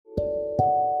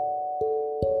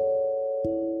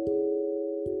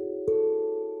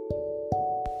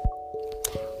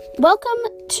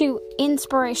Welcome to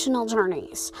Inspirational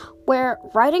Journeys, where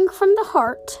writing from the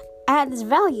heart adds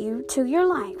value to your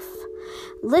life.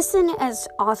 Listen as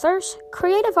authors,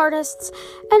 creative artists,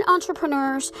 and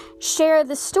entrepreneurs share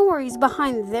the stories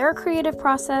behind their creative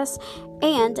process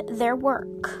and their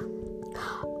work.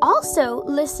 Also,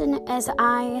 listen as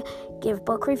I give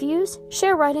book reviews,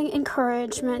 share writing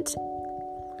encouragement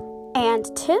and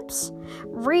tips,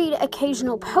 read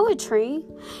occasional poetry,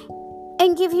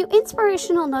 and give you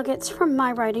inspirational nuggets from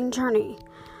my writing journey,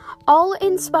 all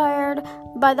inspired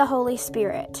by the Holy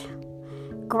Spirit.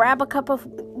 Grab a cup of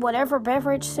whatever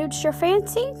beverage suits your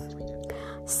fancy,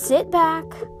 sit back,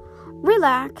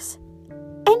 relax,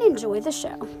 and enjoy the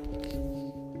show.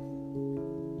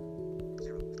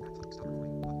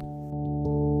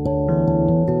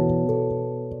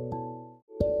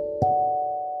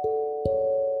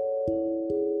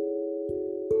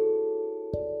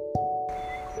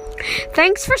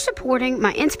 Thanks for supporting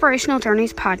my Inspirational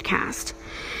Journeys podcast.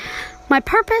 My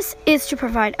purpose is to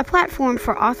provide a platform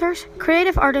for authors,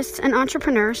 creative artists, and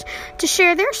entrepreneurs to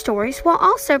share their stories while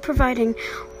also providing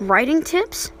writing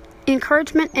tips,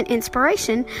 encouragement, and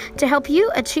inspiration to help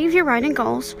you achieve your writing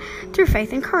goals through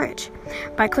faith and courage.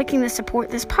 By clicking the Support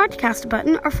This Podcast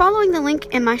button or following the link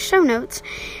in my show notes,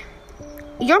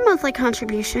 your monthly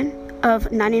contribution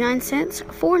of 99 cents,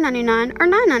 $4.99, or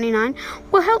 $9.99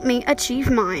 will help me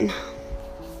achieve mine.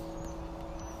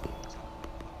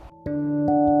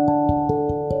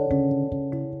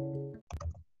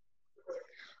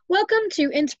 Welcome to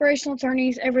Inspirational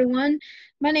Journeys, everyone.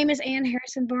 My name is Ann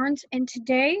Harrison Barnes, and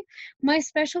today my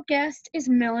special guest is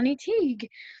Melanie Teague.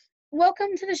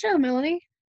 Welcome to the show, Melanie.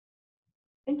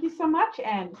 Thank you so much,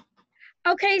 Ann.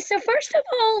 Okay, so first of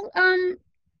all,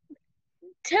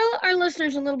 tell our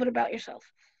listeners a little bit about yourself.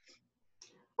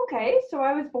 Okay, so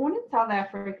I was born in South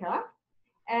Africa,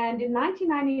 and in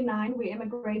 1999 we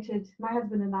immigrated, my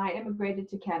husband and I immigrated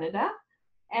to Canada,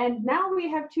 and now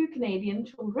we have 2 Canadian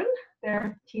children.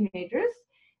 They're teenagers,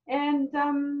 and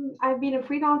I've been a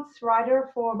freelance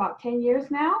writer for about 10 years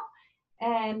now,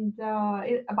 and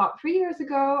about 3 years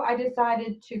ago I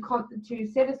decided to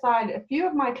set aside a few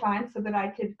of my clients so that I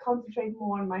could concentrate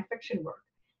more on my fiction work.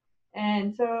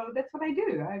 And so that's what I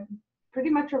do. I'm pretty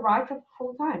much a writer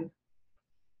full time.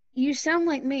 You sound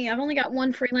like me. I've only got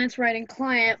one freelance writing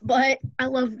client, but I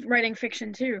love writing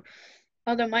fiction too,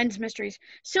 although mine's mysteries.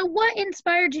 So what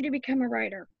inspired you to become a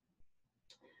writer?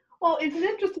 Well, it's an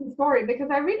interesting story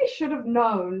because I really should have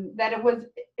known that it was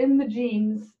in the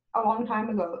genes a long time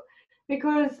ago,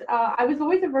 because I was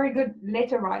always a very good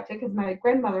letter writer because I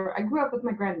grew up with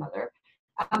my grandmother,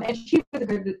 and she was a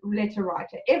good letter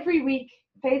writer. Every week,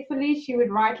 faithfully, she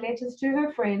would write letters to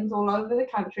her friends all over the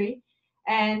country.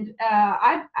 And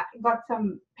I got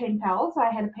some pen pals.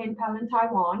 I had a pen pal in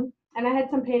Taiwan, and I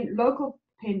had some local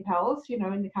pen pals,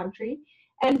 in the country.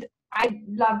 And I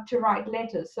loved to write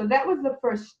letters. So that was the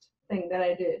first thing that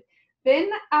I did.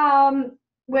 Then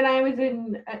when I was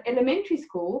in elementary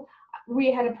school,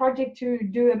 we had a project to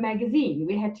do a magazine.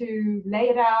 We had to lay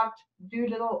it out, do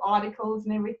little articles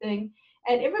and everything.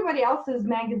 And everybody else's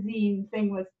magazine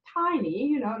thing was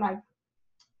tiny,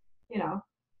 a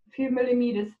few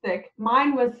millimeters thick.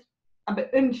 Mine was an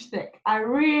inch thick. I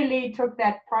really took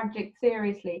that project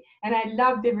seriously, and I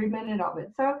loved every minute of it.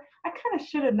 So I kind of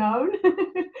should have known.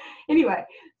 Anyway,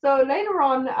 so later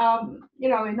on,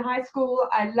 in high school,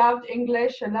 I loved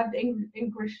English. I loved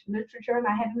English literature, and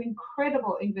I had an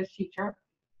incredible English teacher.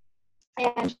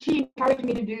 And she encouraged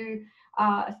me to do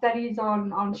studies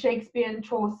on Shakespeare and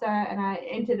Chaucer, and I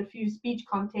entered a few speech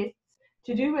contests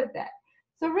to do with that.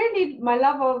 So really, my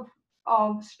love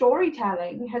of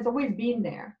storytelling has always been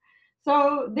there.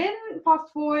 So then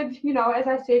fast forward, as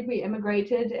I said, we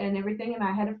immigrated and everything, and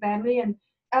I had a family, and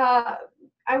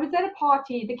I was at a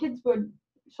party. The kids were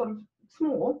sort of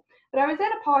small, but I was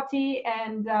at a party,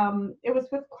 and it was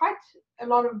with quite a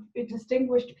lot of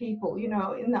distinguished people,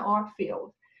 in the art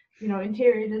field,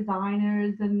 interior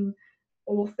designers and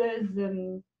authors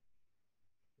and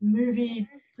movie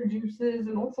producers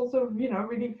and all sorts of,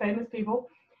 really famous people.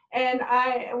 And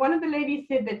one of the ladies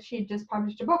said that she had just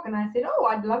published a book, and I said, oh,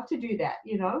 I'd love to do that,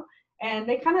 and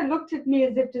they kind of looked at me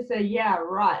as if to say, yeah,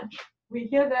 right. We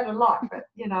hear that a lot, but,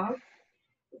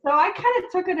 so I kind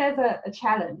of took it as a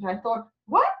challenge. I thought,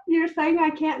 what? You're saying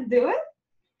I can't do it?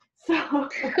 So,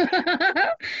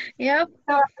 Yep.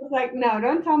 So I was like, no,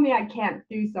 don't tell me I can't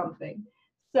do something.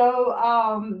 So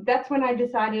that's when I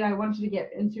decided I wanted to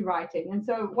get into writing. And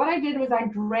so what I did was I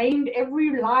drained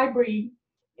every library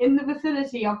in the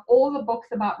vicinity of all the books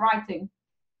about writing.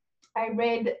 I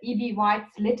read E.B.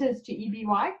 White's Letters to E.B.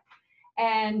 White,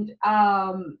 and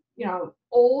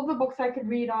all the books I could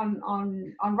read on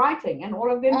writing, and all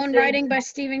of them On said, Writing by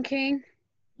Stephen King.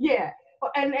 yeah.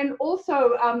 And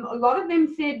also, a lot of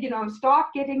them said, start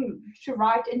getting to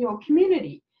write in your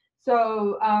community.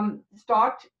 So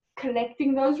start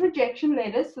collecting those rejection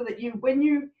letters so that when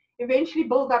you eventually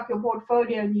build up your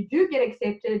portfolio and you do get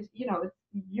accepted,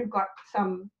 you've got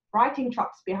some writing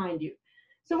chops behind you.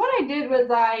 So what I did was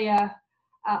I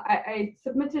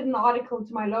submitted an article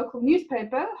to my local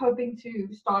newspaper, hoping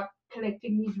to start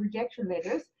collecting these rejection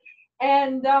letters.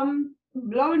 And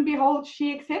lo and behold,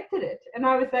 she accepted it. And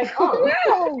I was like, oh.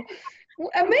 Wow,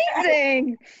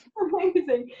 amazing.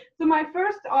 Amazing. So my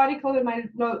first article in my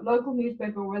local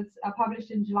newspaper was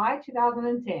published in July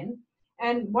 2010.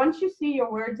 And once you see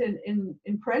your words in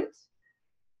print,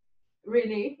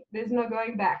 really, there's no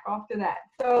going back after that.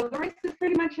 So the rest is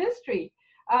pretty much history.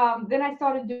 Then I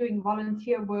started doing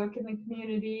volunteer work in the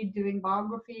community, doing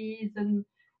biographies, and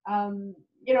I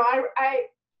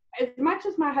as much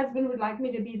as my husband would like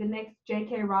me to be the next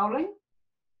J.K. Rowling,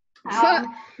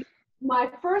 my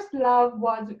first love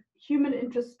was human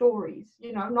interest stories,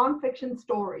 nonfiction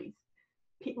stories,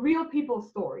 real people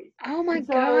stories. Oh my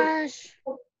gosh!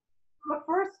 The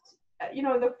first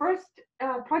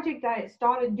project I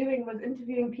started doing was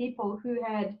interviewing people who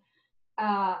had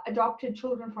adopted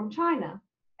children from China,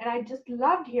 and I just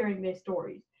loved hearing their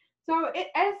stories. So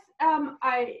as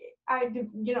my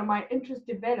interest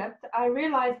developed, I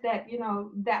realized that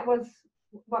that was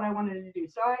what I wanted to do.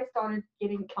 So I started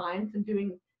getting clients and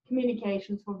doing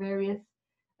communications for various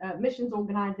missions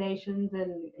organizations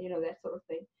and that sort of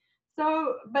thing.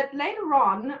 So, but later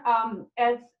on,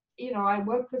 as I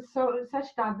worked with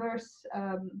such diverse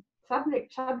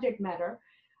subject matter.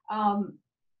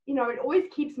 It always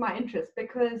keeps my interest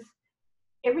because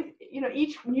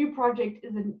each new project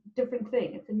is a different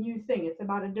thing. It's a new thing. It's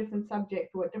about a different subject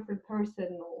or a different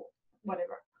person or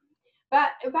whatever.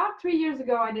 But about 3 years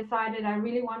ago, I decided I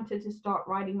really wanted to start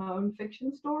writing my own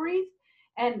fiction stories.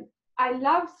 And I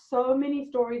love so many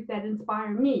stories that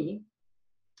inspire me,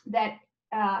 that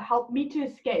help me to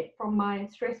escape from my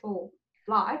stressful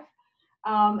life.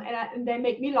 And they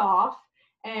make me laugh.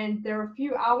 And there are a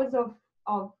few hours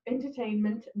of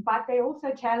entertainment, but they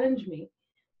also challenge me.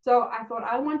 So I thought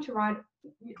I want to write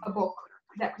a book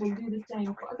that will do the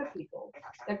same for other people,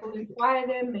 that will inspire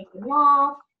them, make them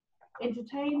laugh,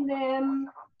 entertain them,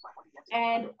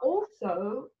 and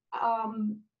also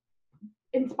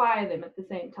inspire them at the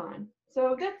same time.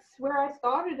 So that's where I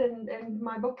started, and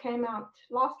my book came out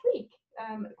last week,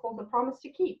 called A Promise to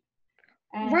Keep.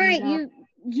 And, right,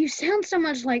 you sound so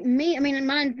much like me. I mean,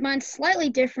 mine's slightly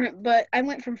different, but I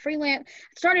went from freelance,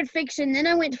 started fiction, then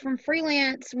I went from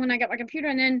freelance when I got my computer,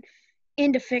 and then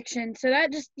into fiction. So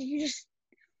that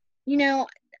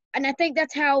and I think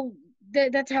that's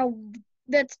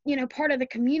part of the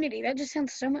community. That just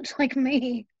sounds so much like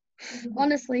me,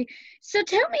 honestly. So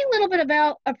tell me a little bit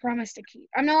about A Promise to Keep.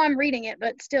 I know I'm reading it,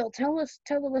 but still, tell the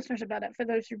listeners about it for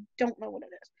those who don't know what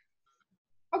it is.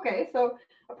 Okay, so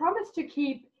A Promise to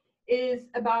Keep is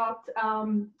about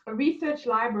a research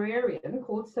librarian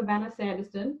called Savannah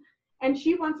Sanderson, and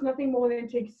she wants nothing more than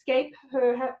to escape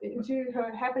into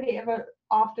her happily ever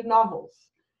after novels.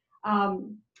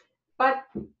 But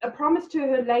a promise to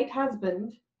her late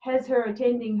husband has her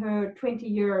attending her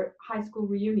 20-year high school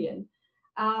reunion.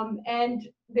 And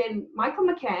then Michael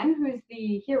McCann, who's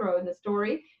the hero in the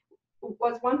story,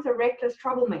 was once a reckless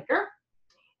troublemaker.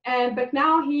 But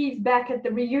now he's back at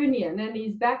the reunion, and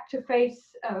he's back to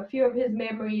face a few of his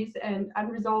memories and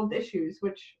unresolved issues,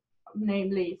 which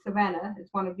namely Savannah is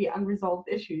one of the unresolved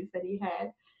issues that he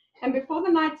had. And before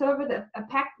the night's over, a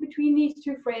pact between these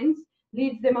two friends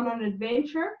leads them on an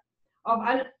adventure of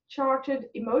uncharted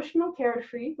emotional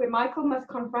territory where Michael must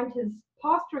confront his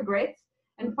past regrets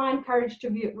and find courage to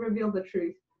reveal the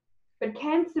truth. But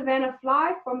can Savannah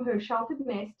fly from her sheltered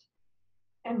nest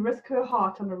and risk her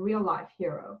heart on a real-life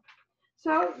hero?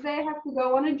 So they have to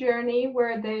go on a journey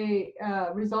where they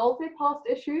resolve their past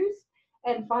issues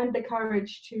and find the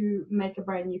courage to make a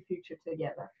brand new future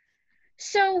together.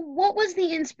 So what was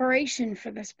the inspiration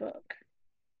for this book?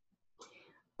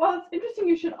 Well, it's interesting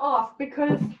you should ask,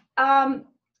 because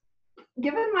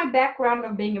given my background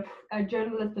of being a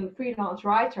journalist and freelance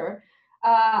writer,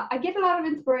 I get a lot of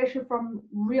inspiration from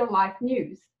real-life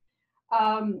news.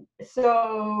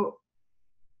 So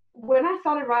when I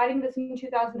started writing this in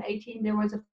 2018, there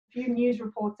was a few news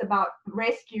reports about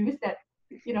rescues that,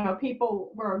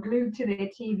 people were glued to their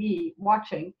TV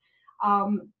watching.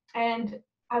 And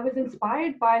I was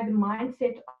inspired by the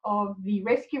mindset of the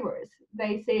rescuers.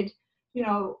 They said,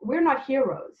 we're not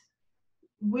heroes.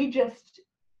 We just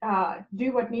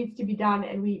do what needs to be done,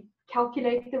 and we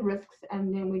calculate the risks,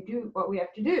 and then we do what we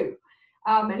have to do.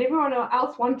 And everyone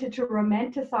else wanted to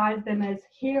romanticize them as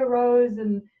heroes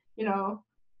and,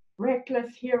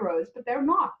 reckless heroes, but they're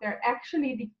not. They're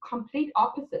actually the complete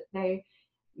opposite. They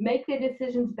make their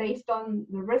decisions based on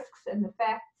the risks and the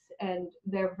facts, and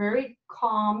they're very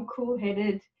calm,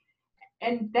 cool-headed,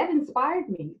 and that inspired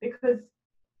me because,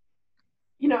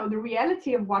 the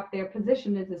reality of what their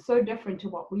position is so different to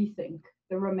what we think,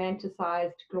 the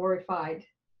romanticized, glorified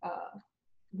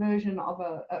version of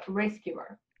a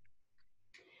rescuer.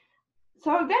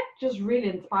 So that just really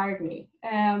inspired me.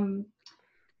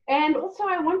 And also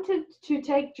I wanted to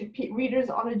take readers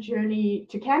on a journey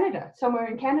to Canada, somewhere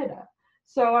in Canada.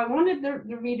 So I wanted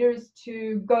the readers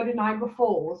to go to Niagara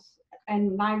Falls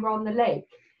and Niagara-on-the-Lake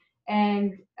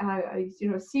and,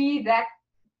 see that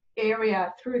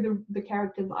area through the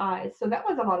character's eyes. So that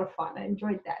was a lot of fun. I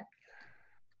enjoyed that.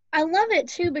 I love it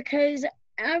too because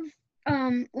I've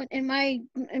in my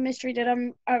mystery that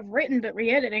I've written but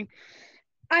re-editing,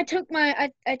 I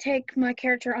take my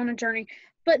character on a journey.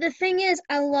 But the thing is,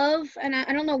 I love, and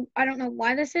I don't know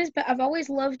why this is, but I've always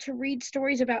loved to read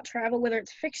stories about travel, whether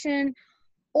it's fiction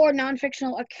or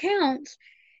non-fictional accounts.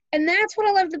 And that's what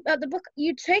I love about the book.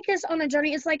 You take us on a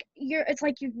journey. It's like you're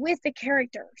with the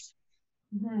characters.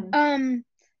 Mm-hmm.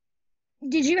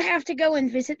 Did you have to go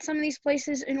and visit some of these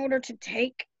places in order to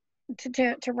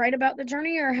write about the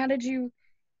journey, or how did you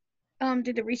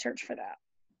do the research for that?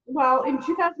 Well, in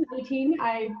 2018,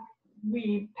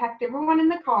 we packed everyone in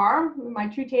the car, my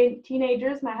two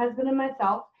teenagers, my husband and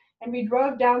myself, and we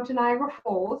drove down to Niagara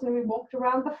Falls, and we walked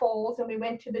around the falls, and we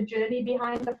went to the journey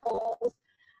behind the falls,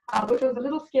 which was a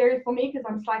little scary for me because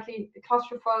I'm slightly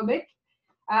claustrophobic,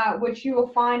 which you will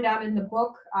find out in the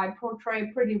book. I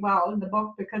portray pretty well in the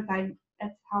book because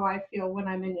that's how I feel when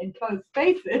I'm in enclosed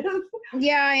spaces.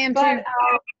 Yeah, I am too.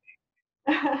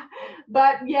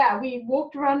 But yeah, we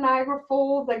walked around Niagara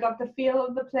Falls. I got the feel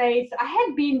of the place. I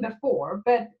had been before,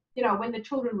 but when the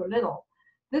children were little.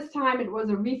 This time it was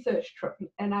a research trip,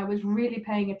 and I was really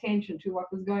paying attention to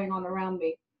what was going on around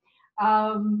me.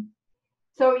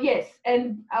 So yes,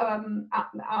 and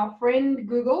our friend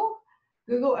Google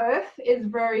Earth is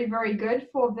very, very good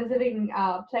for visiting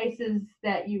places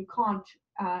that you can't,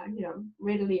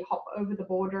 readily hop over the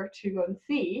border to go and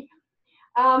see.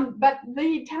 But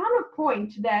the town of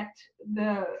Point that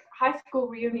the high school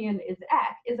reunion is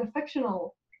at is a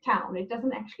fictional town. It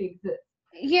doesn't actually exist.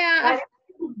 Yeah,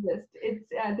 It's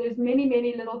there's many,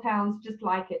 many little towns just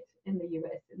like it in the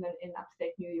U.S. in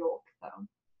upstate New York. So.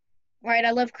 Right,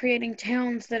 I love creating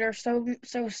towns that are so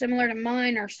similar to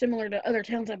mine or similar to other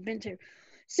towns I've been to.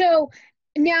 So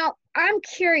now I'm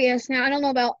curious. Now I don't know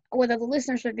about whether the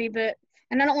listeners would be,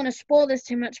 and I don't want to spoil this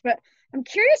too much, but I'm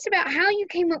curious about how you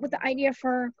came up with the idea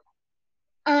for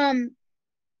the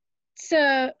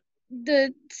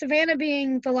Savannah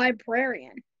being the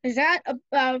librarian. Is that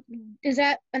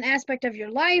an aspect of your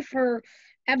life or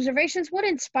observations? What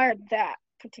inspired that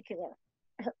particular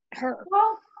her?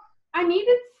 Well, I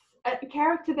needed a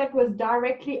character that was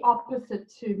directly opposite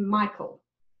to Michael.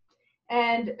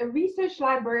 And a research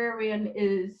librarian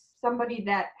is somebody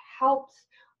that helps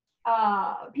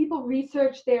people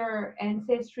research their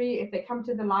ancestry. If they come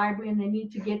to the library and they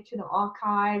need to get to the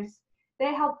archives,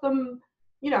 they help them,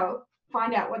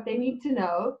 find out what they need to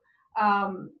know.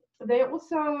 They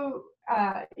also,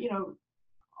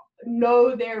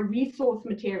 know their resource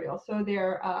material, so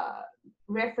their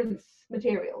reference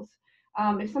materials.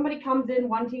 If somebody comes in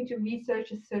wanting to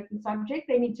research a certain subject,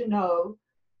 they need to know,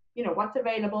 what's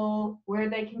available, where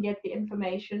they can get the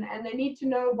information, and they need to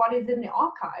know what is in the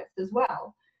archives as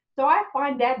well. So I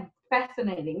find that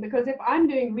fascinating because if I'm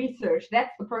doing research,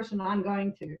 that's the person I'm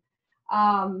going to.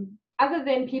 Other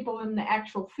than people in the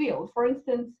actual field. For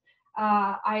instance,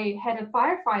 I had a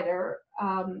firefighter,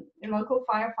 a local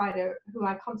firefighter who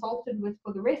I consulted with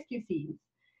for the rescue scenes.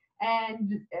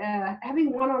 And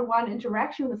having one-on-one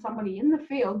interaction with somebody in the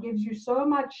field gives you so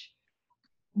much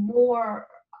more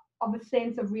of a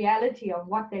sense of reality of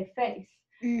what they face.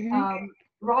 Mm-hmm.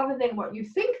 Rather than what you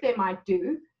think they might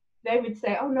do, they would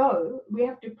say, oh no, we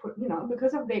have to put,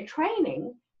 because of their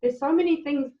training, there's so many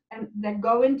things that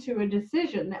go into a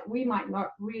decision that we might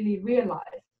not really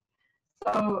realize.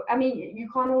 So, I mean, you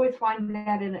can't always find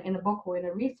that in a book or in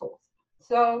a resource.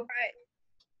 So,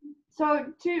 So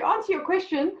to answer your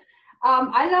question,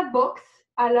 I love books,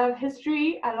 I love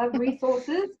history, I love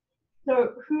resources.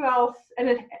 So who else?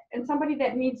 And somebody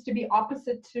that needs to be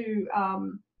opposite to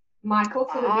Michael,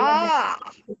 so that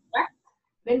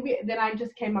then I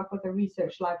just came up with a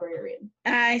research librarian.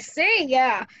 I see,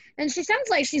 yeah. And she sounds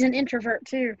like she's an introvert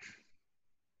too.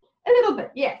 A little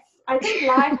bit, yes. I think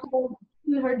life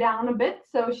beaten her down a bit,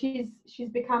 so she's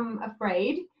become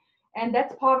afraid, and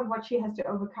that's part of what she has to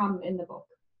overcome in the book.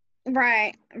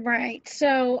 Right.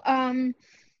 So,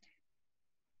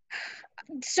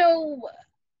 so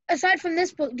aside from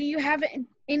this book, do you have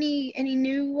any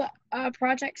new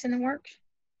projects in the works?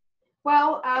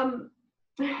 Well,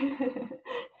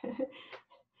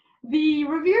 the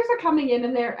reviews are coming in,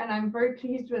 and I'm very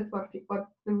pleased with what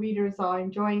the readers are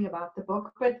enjoying about the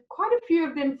book. But quite a few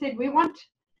of them said, we want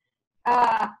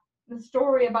the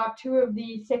story about two of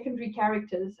the secondary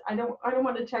characters. I don't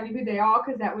want to tell you who they are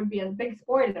because that would be a big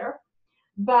spoiler.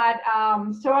 But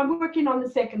so I'm working on the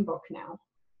second book now.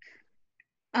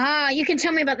 You can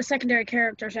tell me about the secondary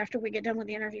characters after we get done with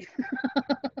the interview.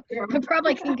 Sure. I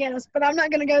probably can guess, but I'm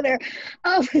not going to go there.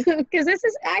 Oh, because this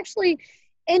is actually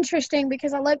interesting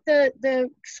because I like the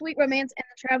sweet romance and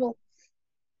the travel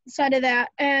side of that.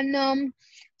 And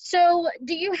so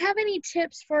do you have any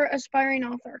tips for aspiring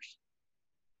authors?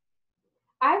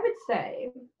 I would say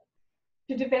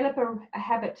to develop a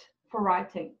habit for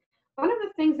writing. One of the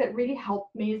things that really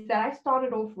helped me is that I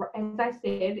started off, as I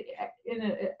said,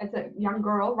 as a young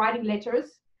girl, writing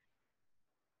letters.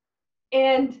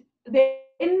 And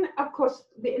then, of course,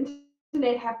 the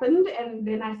internet happened, and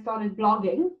then I started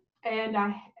blogging. And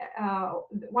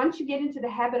once you get into the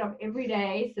habit of every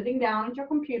day sitting down at your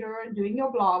computer and doing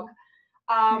your blog,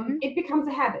 it becomes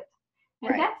a habit.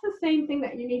 And that's the same thing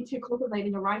that you need to cultivate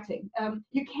in your writing.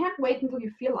 You can't wait until you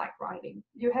feel like writing.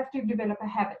 You have to develop a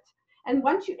habit. And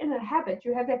once you're in a habit,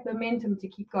 you have that momentum to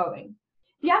keep going.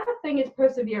 The other thing is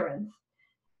perseverance.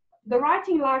 The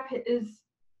writing life is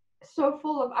so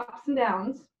full of ups and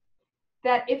downs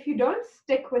that if you don't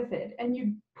stick with it and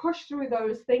you push through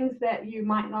those things that you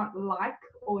might not like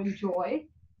or enjoy,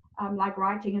 like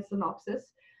writing a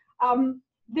synopsis,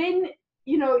 then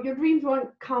your dreams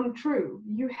won't come true.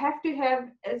 You have to have,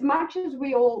 as much as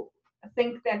we all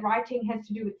think that writing has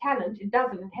to do with talent, it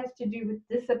doesn't. It has to do with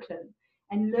discipline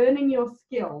and learning your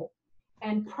skill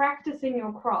and practicing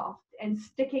your craft and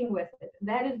sticking with it.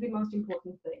 That is the most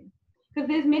important thing. Because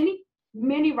there's many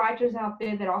writers out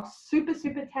there that are super,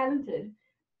 super talented,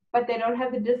 but they don't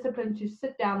have the discipline to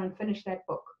sit down and finish that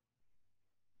book.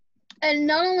 And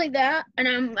not only that, and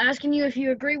I'm asking you if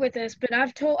you agree with this, but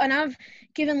I've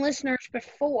given listeners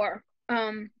before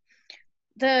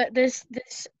this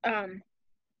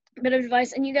bit of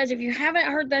advice. And you guys, if you haven't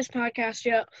heard this podcast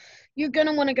yet, you're going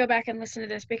to want to go back and listen to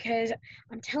this, because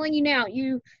I'm telling you now,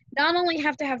 you not only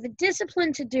have to have the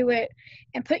discipline to do it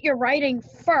and put your writing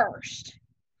first,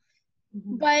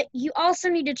 but you also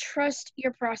need to trust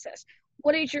your process.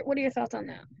 What are your thoughts on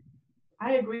that?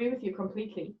 I agree with you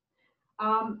completely.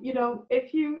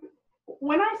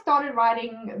 When I started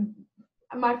writing,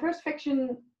 my first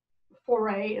fiction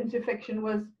foray into fiction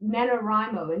was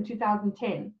NaNoWriMo in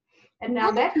 2010. And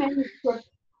now that manuscript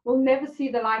will never see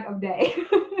the light of day.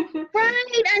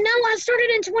 Right, I know, I started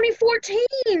in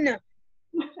 2014.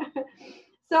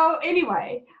 So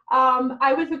anyway,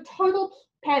 I was a total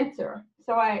pantser.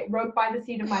 So I wrote by the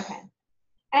seat of my pants.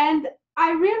 And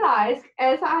I realized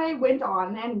as I went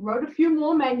on and wrote a few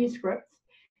more manuscripts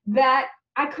that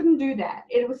I couldn't do that.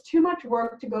 It was too much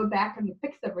work to go back and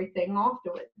fix everything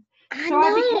afterwards.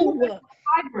 I became a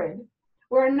hybrid,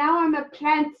 where now I'm a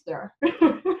plantster. Me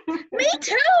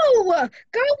too!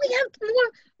 Girl,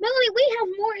 Melanie, we have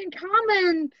more in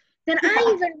common than I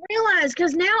even realized,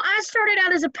 because now I started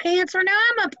out as a pantser, now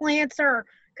I'm a plantser,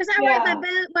 because I write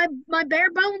my bare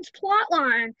bones plot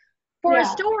line for a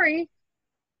story.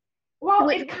 Well,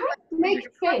 it kind of makes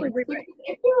sense.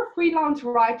 If you're a freelance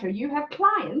writer, you have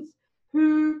clients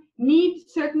who need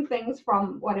certain things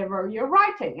from whatever you're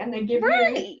writing, and they give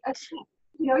you,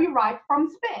 you write from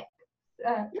spec.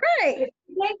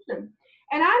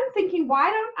 And I'm thinking, why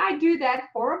don't I do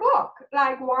that for a book?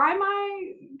 Like, why am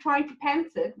I trying to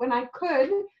pants it when I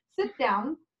could sit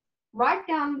down, write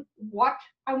down what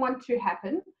I want to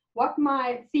happen, what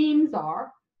my themes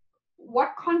are,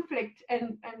 what conflict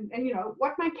and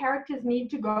what my characters need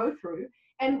to go through,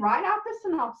 and write out the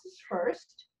synopsis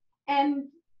first and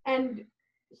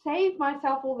save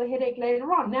myself all the headache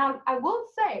later on. Now, I will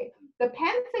say the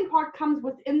pantsing part comes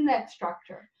within that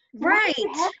structure. So once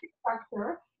you have the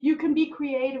structure, you can be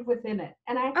creative within it.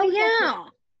 And I think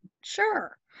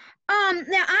sure.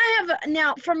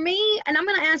 Now for me, and I'm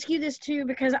going to ask you this too,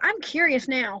 because I'm curious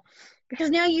now,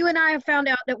 because now you and I have found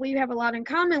out that we have a lot in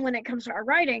common when it comes to our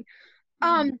writing.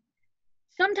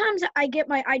 Sometimes I get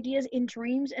my ideas in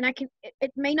dreams, and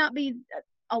it may not be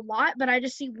a lot, but I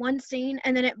just see one scene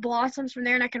and then it blossoms from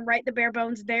there, and I can write the bare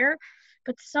bones there.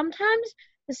 But sometimes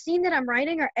the scene that I'm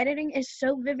writing or editing is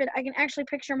so vivid, I can actually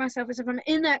picture myself as if I'm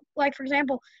in that, like, for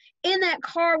example, in that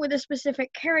car with a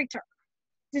specific character.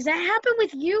 Does that happen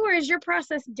with you, or is your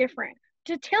process different?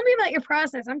 Just tell me about your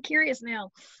process. I'm curious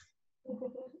now.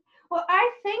 Well,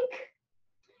 I think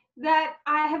that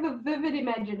I have a vivid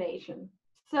imagination.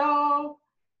 So,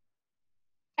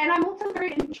 and I'm also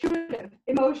very intuitive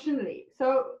emotionally.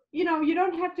 So, you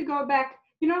don't have to go back.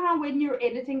 You know how when you're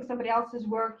editing somebody else's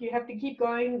work, you have to keep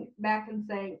going back and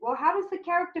saying, well, how does the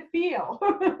character feel?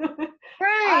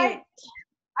 Right.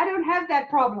 I don't have that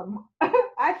problem.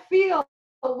 I feel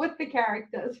with the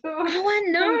characters. Oh, I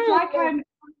know. So it's like I'm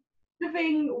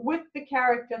living with the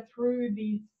character through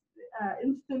these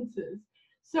instances.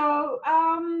 So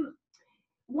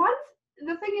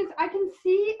the thing is, I can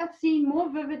see a scene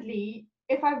more vividly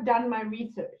if I've done my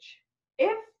research.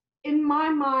 If in my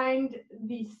mind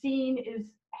the scene is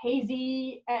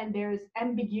hazy and there's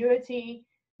ambiguity,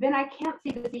 then I can't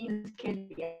see the scene as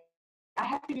clearly. I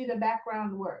have to do the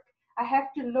background work. I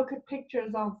have to look at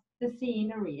pictures of the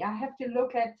scenery. I have to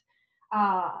look at,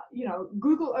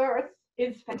 Google Earth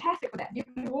is fantastic for that. You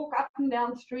can walk up and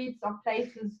down streets of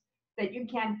places that you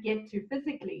can't get to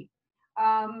physically.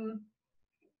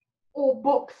 Or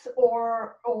books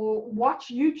or watch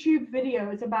YouTube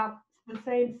videos about the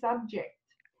same subject.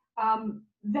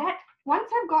 That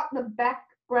once I've got the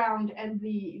background and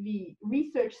the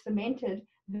research cemented,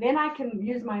 then I can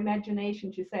use my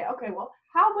imagination to say, okay, well,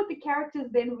 how would the characters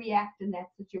then react in that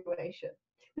situation?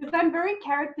 Because I'm very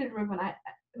character driven. I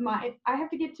have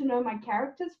to get to know my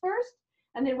characters first,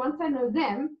 and then once I know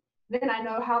them, then I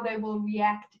know how they will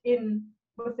react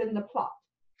within the plot.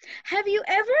 Have you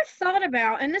ever thought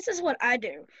about, and this is what I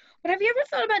do, but have you ever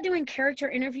thought about doing character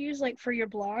interviews like for your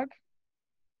blog?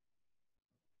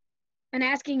 And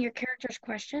asking your characters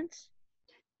questions?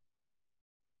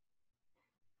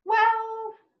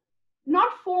 Well,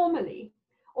 not formally.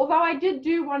 Although I did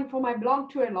do one for my blog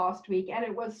tour last week, and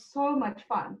it was so much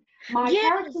fun. My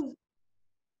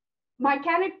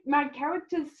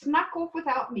characters snuck off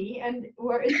without me and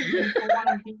were interviewed for one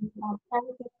of these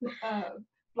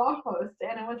blog posts,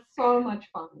 and it was so much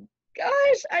fun.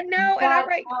 Gosh, I know, and I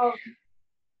write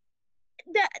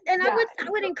that, and yeah. I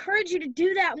would encourage you to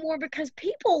do that more because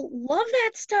people love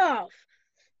that stuff.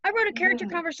 I wrote a character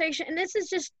conversation, and this is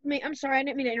just me. I'm sorry, I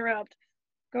didn't mean to interrupt.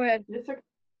 Go ahead. Yes, sir.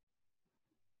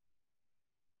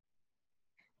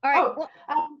 All right.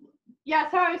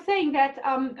 So I was saying that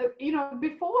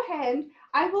beforehand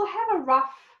I will have a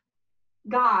rough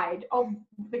guide of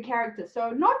the characters.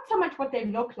 So not so much what they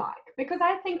look like, because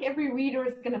I think every reader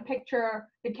is going to picture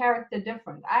the character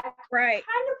different. I kind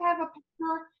of have a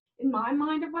picture in my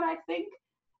mind of what I think.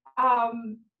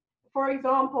 For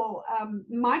example,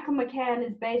 Michael McCann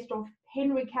is based off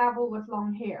Henry Cavill with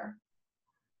long hair.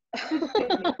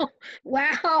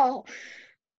 Wow.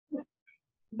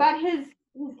 But his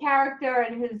character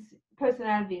and his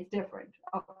personality is different,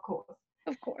 of course.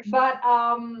 Of course. But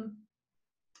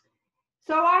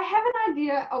so I have an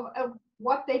idea of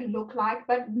what they look like,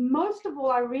 but most of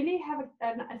all, I really have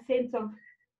a sense of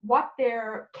what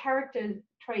their character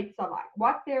traits are like,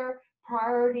 what their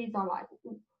priorities are like,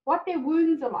 what their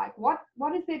wounds are like, what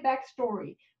is their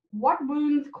backstory, what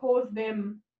wounds cause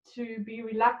them to be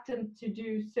reluctant to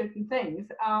do certain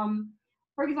things.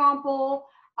 For example,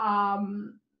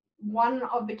 one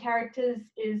of the characters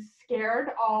is scared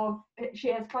she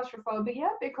has claustrophobia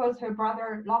because her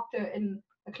brother locked her in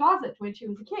a closet when she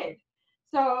was a kid.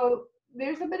 So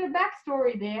there's a bit of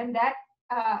backstory there, and that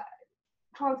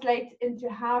translates into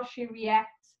how she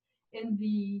reacts in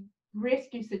the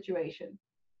rescue situation.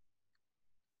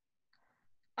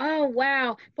 Oh,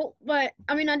 wow. But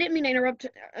I mean, I didn't mean to interrupt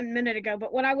a minute ago,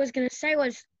 but what I was going to say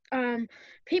was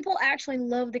people actually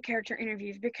love the character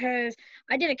interviews because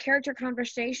I did a character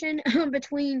conversation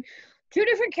between two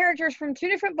different characters from two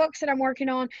different books that I'm working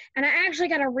on, and I actually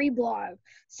got a reblog.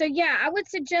 So yeah, I would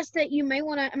suggest that you may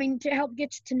want to, to help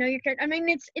get to know your character. I mean,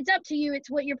 it's up to you. It's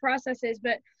what your process is,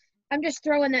 but I'm just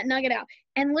throwing that nugget out.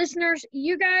 And listeners,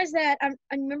 you guys that, I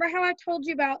remember how I told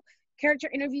you about character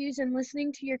interviews and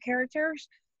listening to your characters?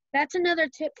 That's another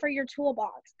tip for your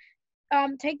toolbox.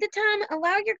 Take the time,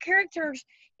 allow your characters,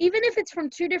 even if it's from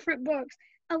two different books,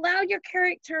 allow your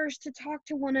characters to talk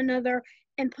to one another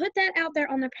and put that out there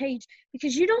on the page,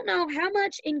 because you don't know how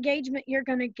much engagement you're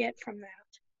going to get from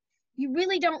that. You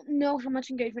really don't know how much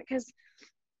engagement, because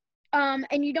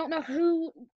and you don't know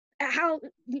how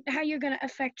you're going to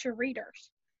affect your readers.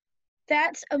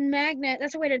 That's a magnet.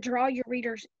 That's a way to draw your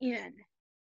readers in.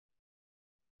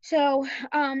 So,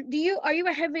 are you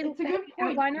a heavy It's a good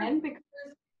point, outliner? Because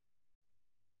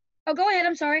Oh, go ahead.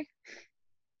 I'm sorry.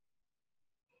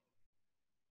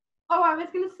 Oh, I was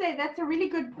going to say that's a really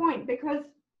good point, because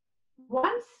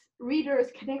once readers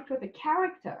connect with a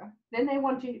character, then they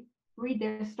want to read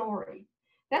their story.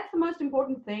 That's the most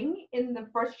important thing in the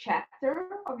first chapter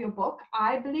of your book,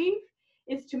 I believe,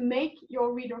 is to make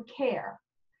your reader care.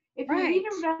 If your Right. reader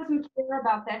doesn't care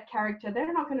about that character,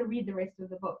 they're not going to read the rest of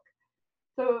the book.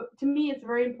 So to me, it's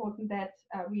very important that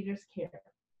readers care.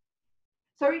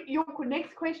 So your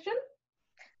next question?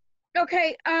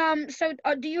 Okay. So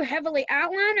do you heavily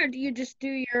outline, or do you just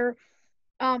do your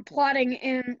plotting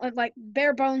in like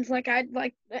bare bones, like I'd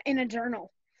like in a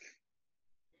journal?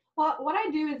 Well, what I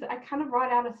do is I kind of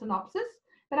write out a synopsis,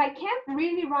 but I can't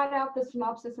really write out the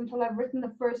synopsis until I've written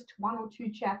the first 1 or 2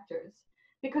 chapters,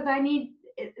 because I need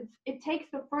it takes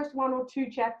the first 1 or 2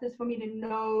 chapters for me to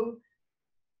know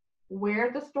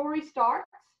where the story starts,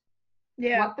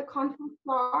 Yeah. what the conflicts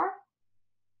are,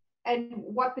 and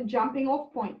what the jumping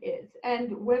off point is,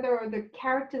 and whether the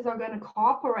characters are going to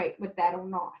cooperate with that or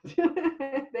not.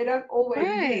 They don't always do.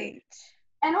 Right.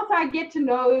 And also I get to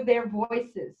know their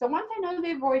voices. So once I know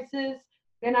their voices,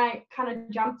 then I kind of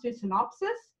jump to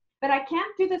synopsis, but I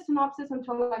can't do the synopsis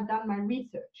until I've done my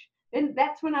research. Then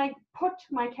that's when I put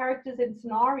my characters in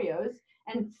scenarios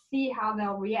and see how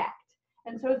they'll react.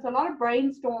 And so it's a lot of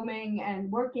brainstorming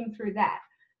and working through that.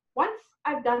 Once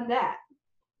I've done that,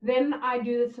 then I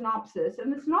do the synopsis.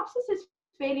 And the synopsis is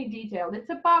fairly detailed.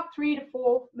 It's about 3 to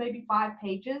 4, maybe 5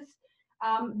 pages,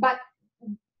 but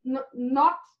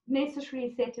not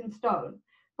necessarily set in stone.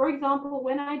 For example,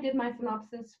 when I did my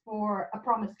synopsis for A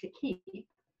Promise to Keep,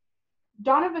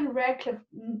 Donovan Radcliffe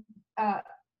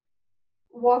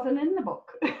wasn't in the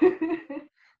book.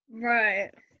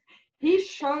 Right. He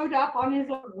showed up on his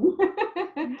own.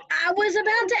 I was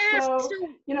about to ask.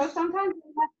 So, sometimes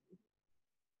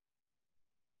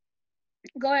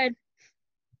Go ahead.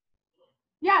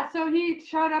 Yeah, so he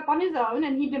showed up on his own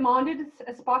and he demanded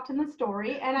a spot in the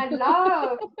story. And I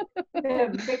love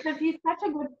him because he's such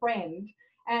a good friend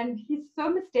and he's so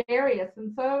mysterious.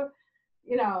 And so,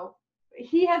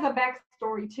 he has a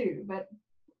backstory too. But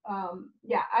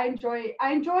yeah, I enjoy,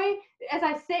 as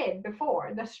I said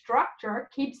before, the structure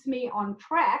keeps me on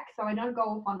track so I don't go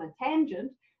off on a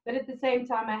tangent. But at the same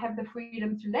time, I have the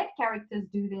freedom to let characters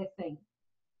do their thing.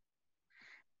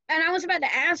 And I was about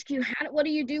to ask you, what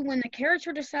do you do when the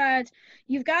character decides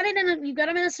you've got them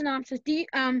in a synopsis? Do you,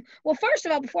 well, first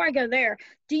of all, before I go there,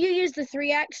 do you use the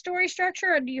 3-act story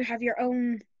structure, or do you have your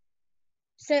own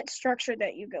set structure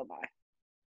that you go by?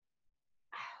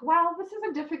 Well, this is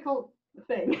a difficult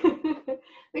thing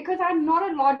because I'm not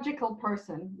a logical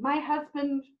person. My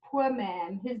husband, poor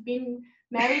man, has been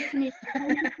married to me for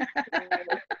 20 years,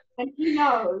 and he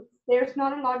knows there's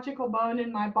not a logical bone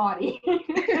in my body.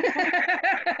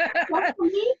 But for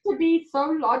me to be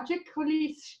so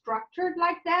logically structured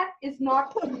like that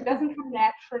doesn't come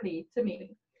naturally to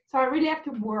me. So I really have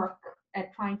to work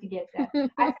at trying to get that.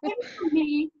 I think for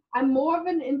me, I'm more of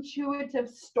an intuitive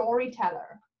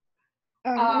storyteller.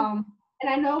 And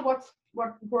I know what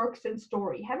works in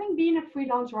story. Having been a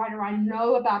freelance writer, I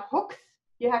know about hooks.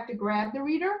 You have to grab the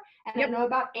reader, and I know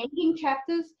about ending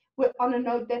chapters on a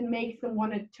note that makes them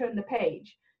want to turn the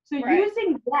page. So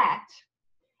using that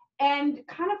and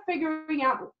kind of figuring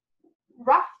out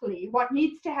roughly what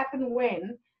needs to happen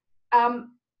when,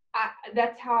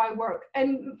 that's how I work.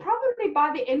 And probably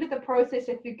by the end of the process,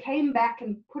 if you came back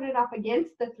and put it up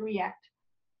against the 3-act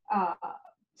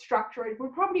structure, it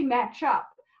would probably match up.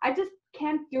 I just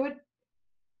can't do it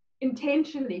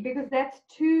intentionally because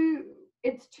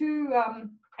it's too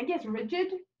I guess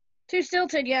rigid. Too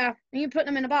stilted, yeah. You put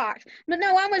them in a box. But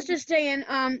no, I was just saying,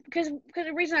 because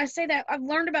the reason I say that, I've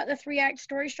learned about the 3-act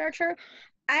story structure.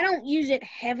 I don't use it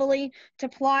heavily to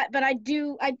plot, but I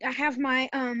do. I have my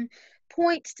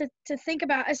points to think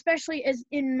about, especially as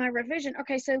in my revision.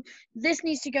 Okay, so this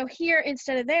needs to go here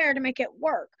instead of there to make it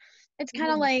work. It's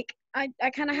kind of like I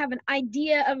kind of have an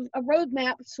idea of a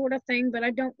roadmap sort of thing, but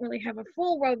I don't really have a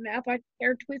full roadmap.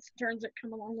 There are twists and turns that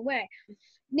come along the way.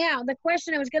 Now, the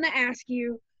question I was going to ask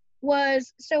you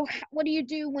was, so what do you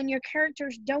do when your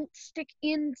characters don't stick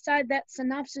inside that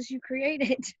synopsis you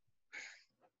created?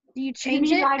 Do you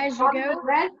change it as you go?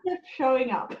 Radcliffe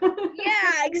showing up.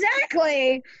 Yeah,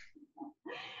 exactly.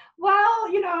 Well,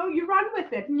 you run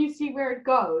with it and you see where it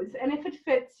goes, and if it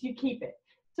fits, you keep it.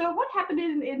 So what happened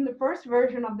in the first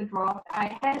version of the draft,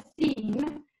 I had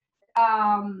seen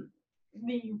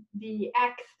the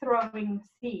axe throwing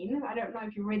scene. I don't know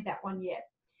if you read that one yet,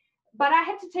 but I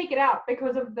had to take it out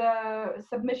because of the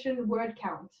submission word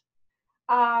count.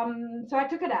 So I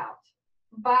took it out,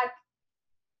 but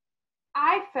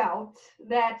I felt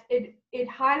that it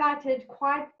highlighted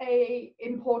quite a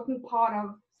important part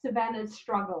of Savannah's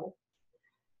struggle.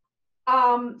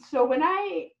 So when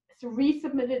I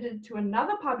resubmitted it to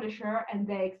another publisher and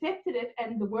they accepted it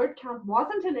and the word count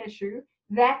wasn't an issue,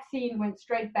 that scene went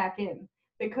straight back in,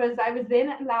 because I was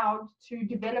then allowed to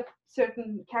develop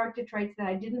certain character traits that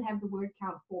I didn't have the word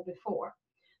count for before.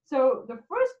 So the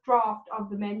first draft of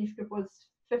the manuscript was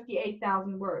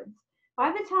 58,000 words.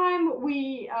 By the time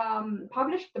we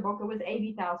published the book, it was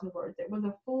 80,000 words. It was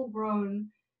a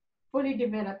full-grown, fully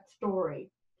developed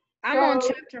story. I'm on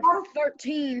chapter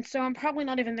 13, so I'm probably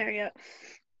not even there yet.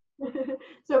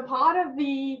 So part of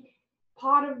the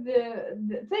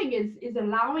thing is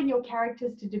allowing your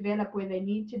characters to develop where they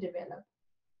need to develop.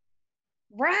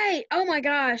 Right. Oh my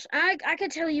gosh. I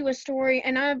could tell you a story,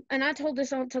 and I told this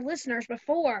to listeners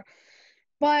before,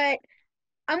 but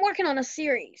I'm working on a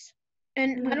series,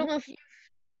 and I don't know if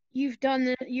you've done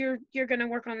the you're going to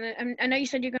work on the. I know you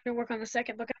said you're going to work on the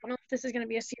second book. I don't know if this is going to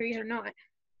be a series or not,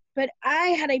 but I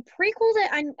had a prequel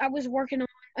that I was working on.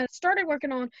 I started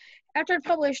working on after I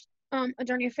published A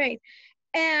Journey of Faith,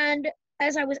 and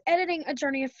as I was editing A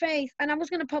Journey of Faith, and I was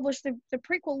going to publish the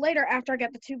prequel later after I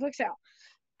got the 2 books out.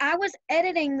 I was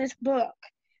editing this book,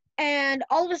 and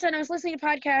all of a sudden I was listening to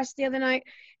podcasts the other night,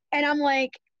 and I'm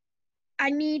like, I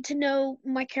need to know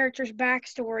my character's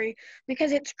backstory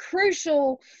because it's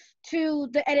crucial to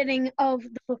the editing of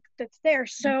the book that's there.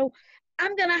 So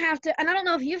I'm going to have to, and I don't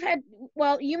know if you've had,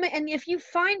 well, you may, and if you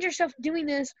find yourself doing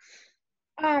this,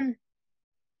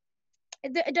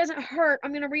 it doesn't hurt.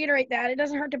 I'm going to reiterate that. It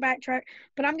doesn't hurt to backtrack,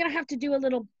 but I'm going to have to do a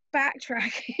little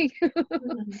backtracking.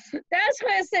 That's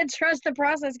why I said trust the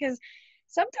process, because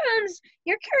sometimes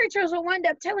your characters will wind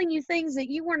up telling you things that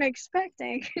you weren't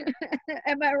expecting.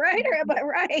 Am I right or am I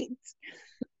right?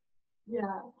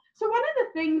 Yeah. So one of the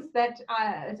things that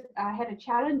I had a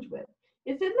challenge with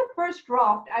is in the first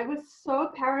draft, I was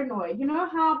so paranoid. You know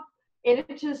how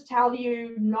editors tell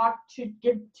you not to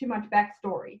give too much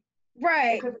backstory?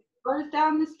 Right. Because it goes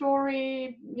down the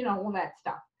story, you know, all that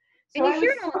stuff. So and I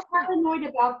was so paranoid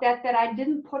about that I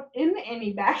didn't put in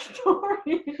any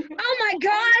backstory. Oh my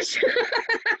gosh!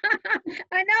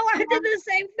 I know, I did the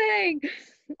same thing.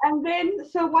 And then,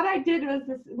 so what I did was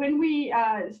this, when we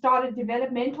started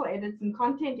developmental edits and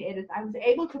content edits, I was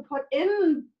able to put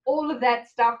in all of that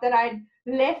stuff that I'd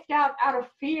left out of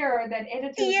fear that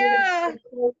editors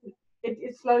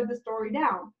it slowed the story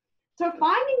down. So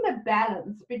finding the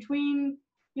balance between,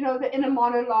 you know, the inner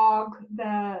monologue,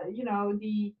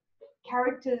 the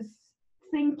characters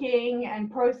thinking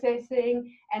and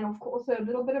processing, and of course a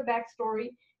little bit of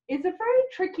backstory, is a very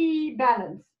tricky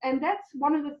balance. And that's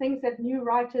one of the things that new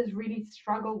writers really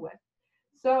struggle with.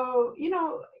 So, you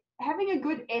know, having a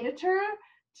good editor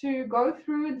to go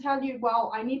through and tell you,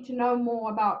 well, I need to know more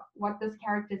about what this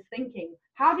character is thinking.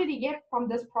 How did he get from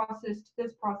this process to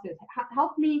this process?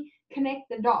 Help me connect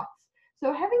the dots.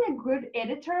 So having a good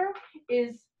editor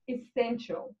is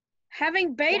essential.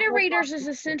 Having beta readers is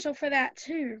essential for that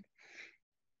too.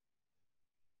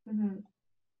 Mm-hmm.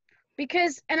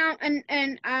 Because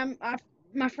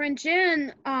my friend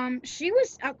Jen, she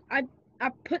was I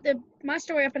put my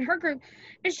story up in her group,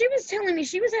 and she was telling me,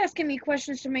 she was asking me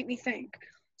questions to make me think.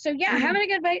 So yeah, having a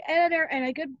good editor and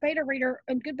a good beta reader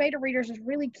and good beta readers is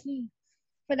really key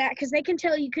for that, because they can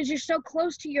tell you, because you're so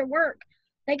close to your work,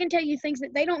 they can tell you things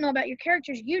that they don't know about your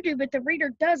characters. You do, but the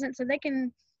reader doesn't. So they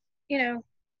can, you know,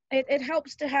 it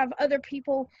helps to have other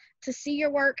people to see your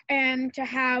work and to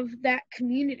have that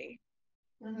community.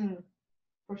 Mm-hmm.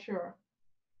 For sure.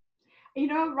 You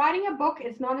know, writing a book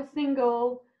is not a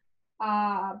single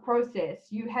process.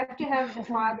 You have to have a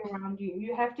tribe around you.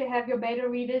 You have to have your beta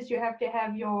readers. You have to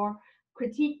have your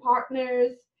critique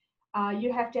partners.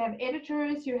 You have to have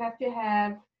editors. You have to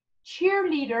have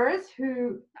cheerleaders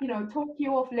who, you know, talk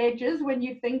you off ledges when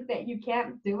you think that you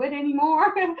can't do it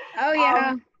anymore. Oh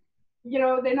yeah. You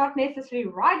know, they're not necessarily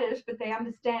writers, but they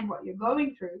understand what you're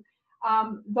going through.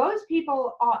 Those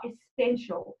people are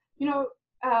essential. You know,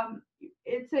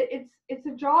 it's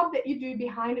a job that you do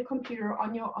behind a computer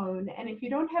on your own, and if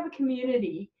you don't have a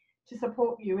community to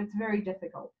support you, it's very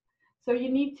difficult. So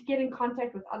you need to get in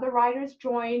contact with other writers,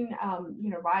 join you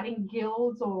know, writing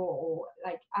guilds, or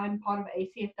like I'm part of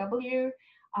ACFW,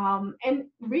 and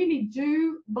really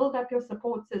do build up your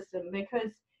support system,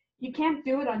 because you can't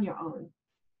do it on your own.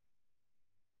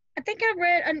 I think I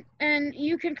read, and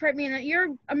you can correct me, that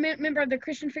you're a member of the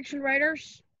Christian Fiction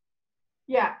Writers.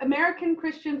 Yeah, American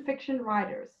Christian Fiction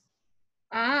Writers.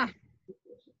 ACFW.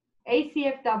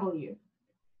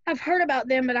 I've heard about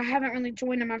them, but I haven't really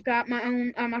joined them. I've got my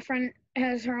own. My friend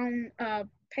has her own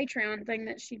Patreon thing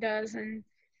that she does, and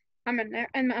I'm in there,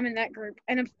 and I'm in that group,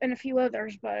 and a few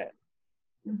others, but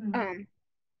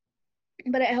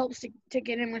but it helps to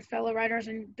get in with fellow writers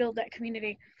and build that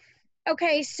community.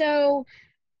 Okay, so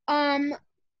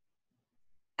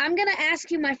I'm gonna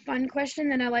ask you my fun question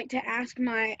that I like to ask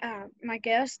my my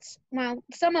guests. Well,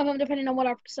 some of them depending on what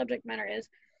our subject matter is.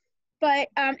 But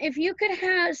if you could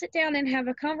sit down and have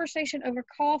a conversation over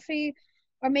coffee,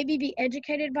 or maybe be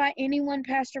educated by anyone,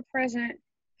 past or present,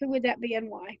 who would that be and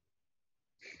why?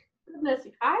 Goodness,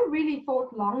 I really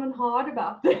thought long and hard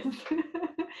about this.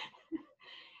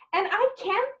 And I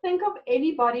can't think of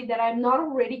anybody that I'm not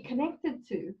already connected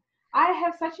to. I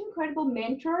have such incredible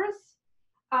mentors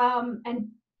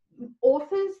and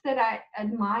authors that I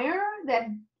admire that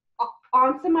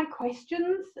answer my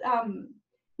questions,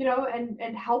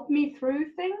 and help me through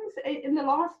things. In the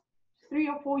last 3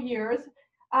 or 4 years,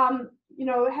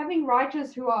 having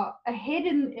writers who are ahead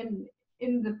in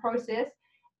the process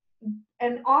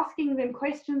and asking them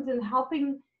questions and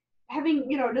having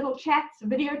little chats,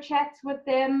 video chats with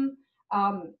them,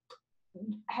 um,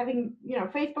 having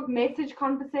Facebook message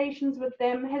conversations with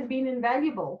them has been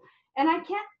invaluable. And I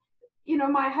can't,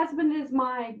 my husband is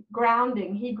my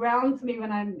grounding. He grounds me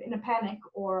when I'm in a panic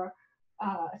or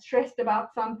stressed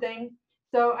about something.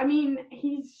 So I mean,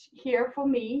 he's here for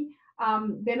me.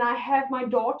 Then I have my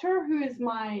daughter, who is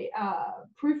my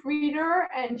proofreader,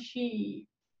 and she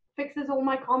fixes all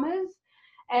my commas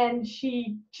and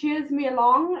she cheers me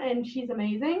along, and she's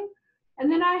amazing. And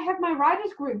then I have my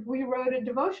writers group. We wrote a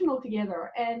devotional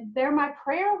together, and they're my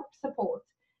prayer support,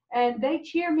 and they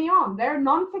cheer me on. They're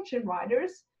nonfiction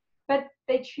writers, but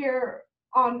they cheer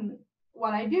on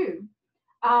what I do.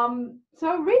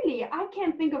 So really, I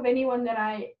can't think of anyone that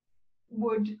I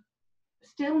would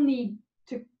still need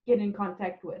to get in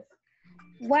contact with.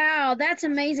 Wow, that's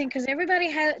amazing, because everybody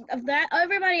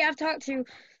I've talked to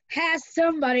has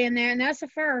somebody in there, and that's the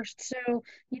first. So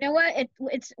you know what?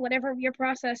 It's whatever your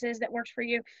process is that works for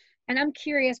you. And I'm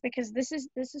curious, because this is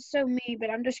so me, but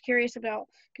I'm just curious about,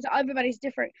 because everybody's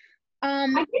different.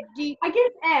 I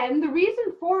guess, and the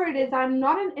reason for it is I'm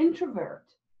not an introvert.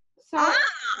 So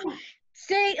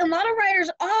see, a lot of writers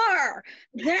are.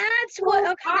 That's what.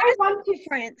 Okay, I want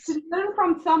difference. To learn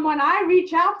from someone. I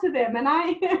reach out to them, and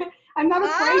I'm not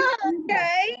afraid.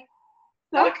 Okay.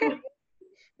 So, okay.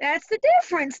 That's the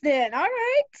difference then. All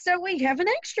right. So we have an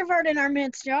extrovert in our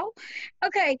midst, y'all.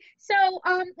 Okay. So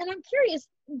and I'm curious,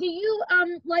 do you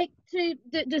like to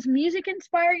does music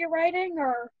inspire your writing,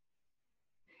 or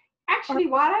actually,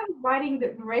 while I was writing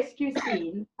the rescue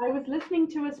scene, I was listening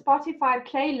to a Spotify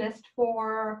playlist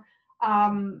for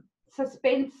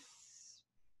suspense,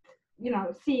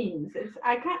 scenes.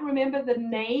 I can't remember the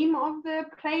name of the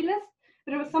playlist,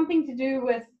 but it was something to do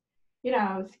with,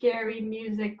 scary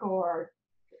music or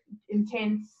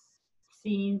intense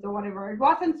scenes or whatever. It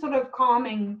wasn't sort of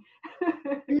calming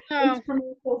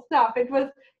instrumental stuff. It was,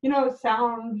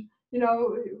 sound,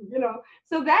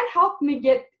 so that helped me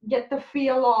get the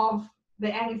feel of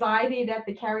the anxiety that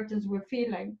the characters were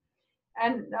feeling.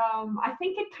 And I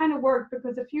think it kind of worked,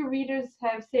 because a few readers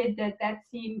have said that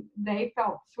scene, they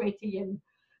felt sweaty, and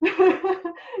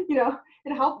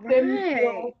it helped them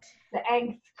feel the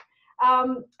angst.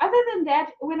 Other than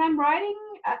that, when I'm writing,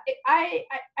 I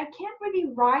can't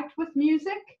really write with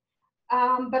music,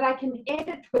 but I can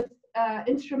edit with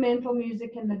instrumental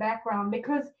music in the background,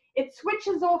 because it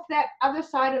switches off that other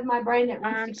side of my brain that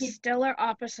wants to keep. Stellar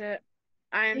opposite.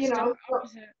 I am stellar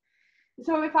opposite.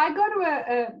 So if I go to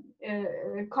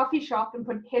a coffee shop and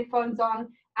put headphones on,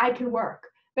 I can work.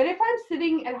 But if I'm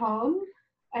sitting at home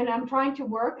and I'm trying to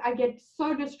work, I get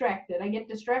so distracted. I get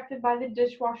distracted by the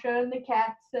dishwasher and the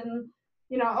cats, and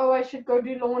I should go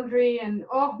do laundry, and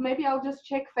maybe I'll just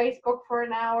check Facebook for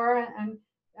an hour, and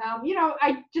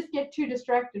I just get too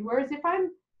distracted. Whereas if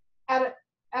I'm at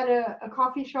a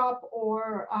coffee shop,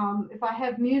 or if I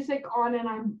have music on and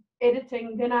I'm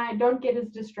editing, then I don't get as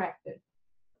distracted.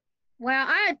 Well,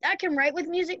 I can write with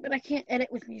music, but I can't edit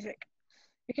with music,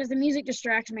 because the music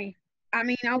distracts me. I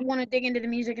mean, I want to dig into the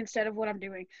music instead of what I'm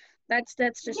doing. That's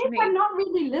just me. I'm not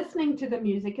really listening to the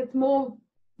music. It's more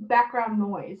background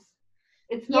noise.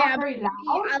 It's not very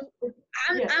loud.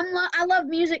 I love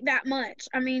music that much.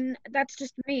 I mean, that's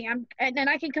just me. And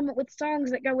I can come up with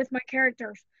songs that go with my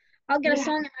characters. I'll get a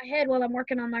song in my head while I'm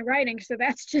working on my writing. So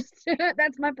that's just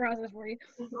that's my process for you.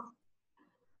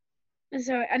 And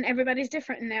so, and everybody's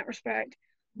different in that respect.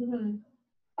 Mm-hmm.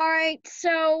 All right.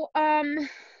 So,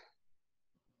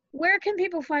 where can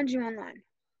people find you online?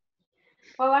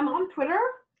 Well, I'm on Twitter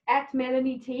at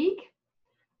Melanie Teague.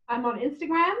 I'm on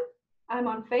Instagram. I'm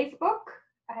on Facebook.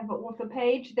 I have an author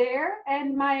page there,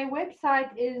 and my website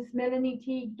is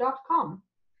melanieteague.com.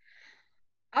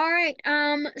 All right.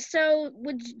 So,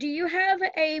 do you have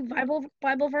a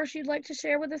Bible verse you'd like to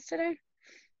share with us today?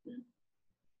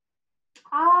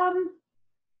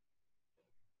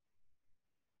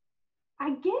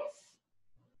 I guess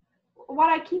what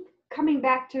I keep coming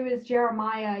back to is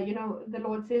Jeremiah. The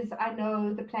Lord says, I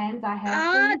know the plans I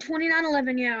have for you.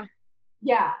 29:11, yeah.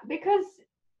 Yeah, because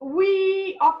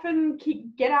we often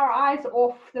get our eyes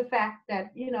off the fact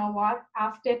that,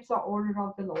 our steps are ordered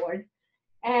of the Lord.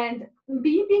 And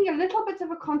me being a little bit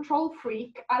of a control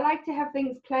freak, I like to have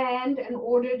things planned and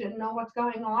ordered and know what's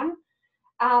going on.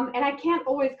 And I can't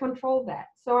always control that.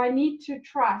 So I need to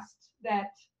trust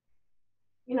that,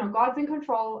 God's in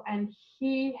control and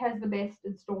He has the best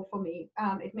in store for me.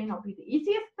 It may not be the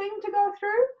easiest thing to go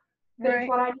through, but it's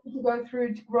what I need to go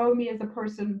through to grow me as a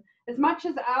person. As much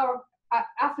as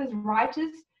us as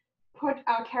writers put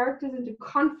our characters into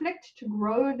conflict to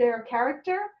grow their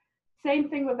character, same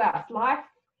thing with us. Life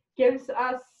gives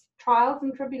us trials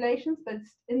and tribulations, but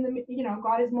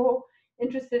God is more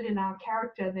interested in our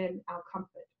character than our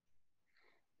comfort.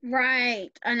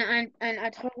 Right, and I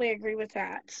totally agree with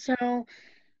that. So,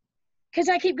 because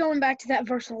I keep going back to that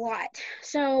verse a lot.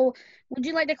 So, would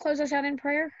you like to close us out in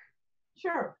prayer?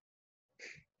 Sure.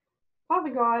 Father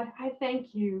God, I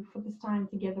thank you for this time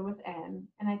together with Anne,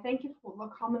 and I thank you for the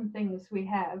common things we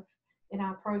have in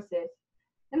our process.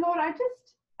 And Lord, I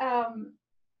just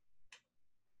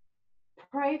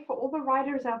pray for all the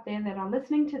writers out there that are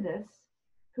listening to this,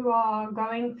 who are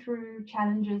going through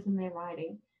challenges in their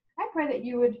writing. I pray that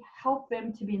you would help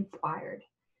them to be inspired,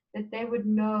 that they would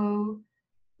know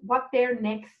what their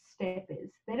next step is.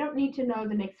 They don't need to know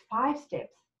the next 5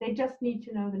 steps. They just need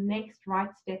to know the next right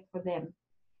step for them.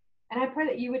 And I pray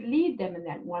that you would lead them in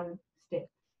that one step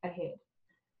ahead.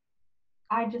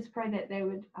 I just pray that they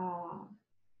would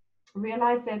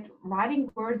realize that writing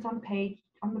words on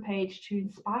the page to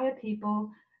inspire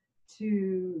people,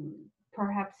 to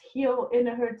perhaps heal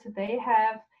inner hurts that they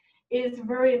have, is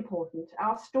very important.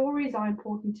 Our stories are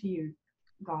important to you,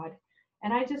 God.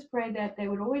 And I just pray that they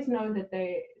would always know that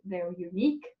they're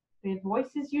unique, their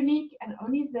voice is unique, and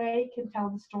only they can tell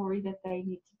the story that they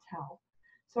need to tell.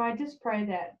 So I just pray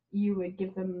that you would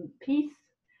give them peace,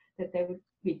 that they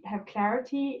would have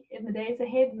clarity in the days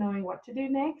ahead, knowing what to do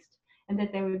next, and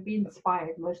that they would be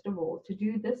inspired, most of all, to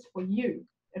do this for you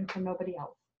and for nobody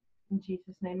else. In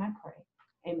Jesus' name I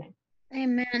pray. Amen.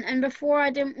 Amen. And before I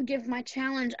give my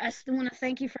challenge, I still want to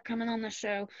thank you for coming on the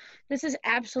show. This has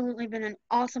absolutely been an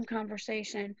awesome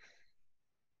conversation.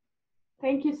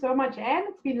 Thank you so much, Anne.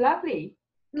 It's been lovely.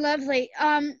 Lovely.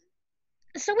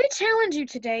 So we challenge you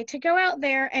today to go out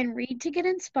there and read to get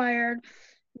inspired,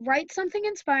 write something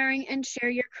inspiring, and share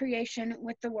your creation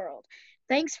with the world.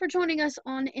 Thanks for joining us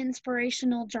on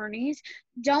Inspirational Journeys.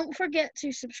 Don't forget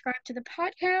to subscribe to the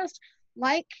podcast,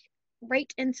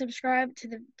 rate and subscribe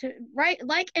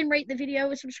like and rate the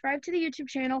video, subscribe to the YouTube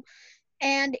channel,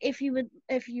 and if you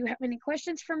have any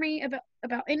questions for me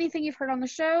about anything you've heard on the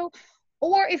show,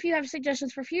 or if you have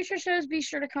suggestions for future shows, be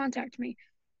sure to contact me.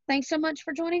 Thanks so much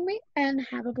for joining me, and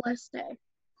have a blessed day.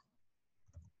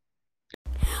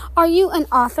 Are you an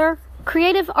author,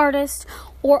 creative artist,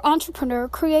 or entrepreneur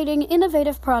creating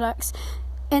innovative products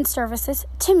and services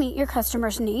to meet your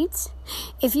customers' needs?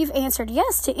 If you've answered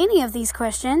yes to any of these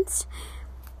questions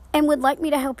and would like me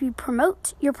to help you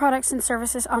promote your products and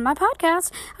services on my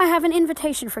podcast, I have an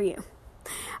invitation for you.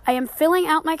 I am filling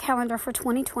out my calendar for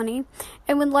 2020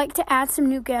 and would like to add some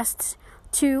new guests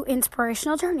to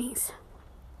Inspirational Journeys.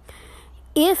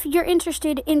 If you're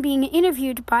interested in being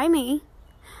interviewed by me,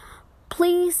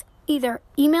 please either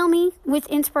email me with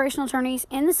Inspirational Journeys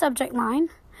in the subject line,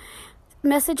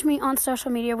 message me on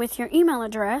social media with your email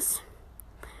address,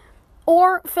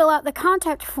 or fill out the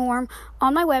contact form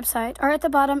on my website or at the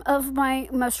bottom of my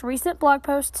most recent blog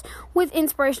posts with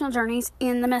Inspirational Journeys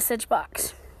in the message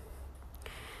box.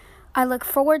 I look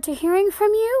forward to hearing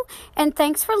from you, and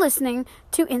thanks for listening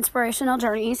to Inspirational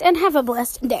Journeys, and have a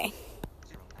blessed day.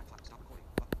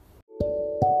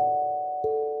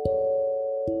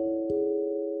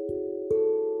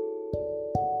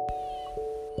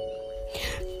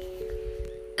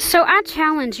 So I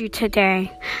challenge you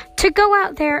today to go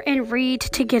out there and read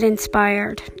to get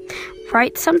inspired.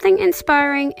 Write something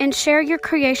inspiring and share your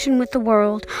creation with the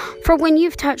world. For when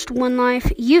you've touched one life,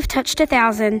 you've touched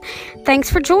 1,000. Thanks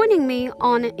for joining me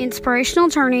on Inspirational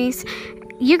Journeys.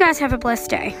 You guys have a blessed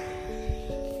day.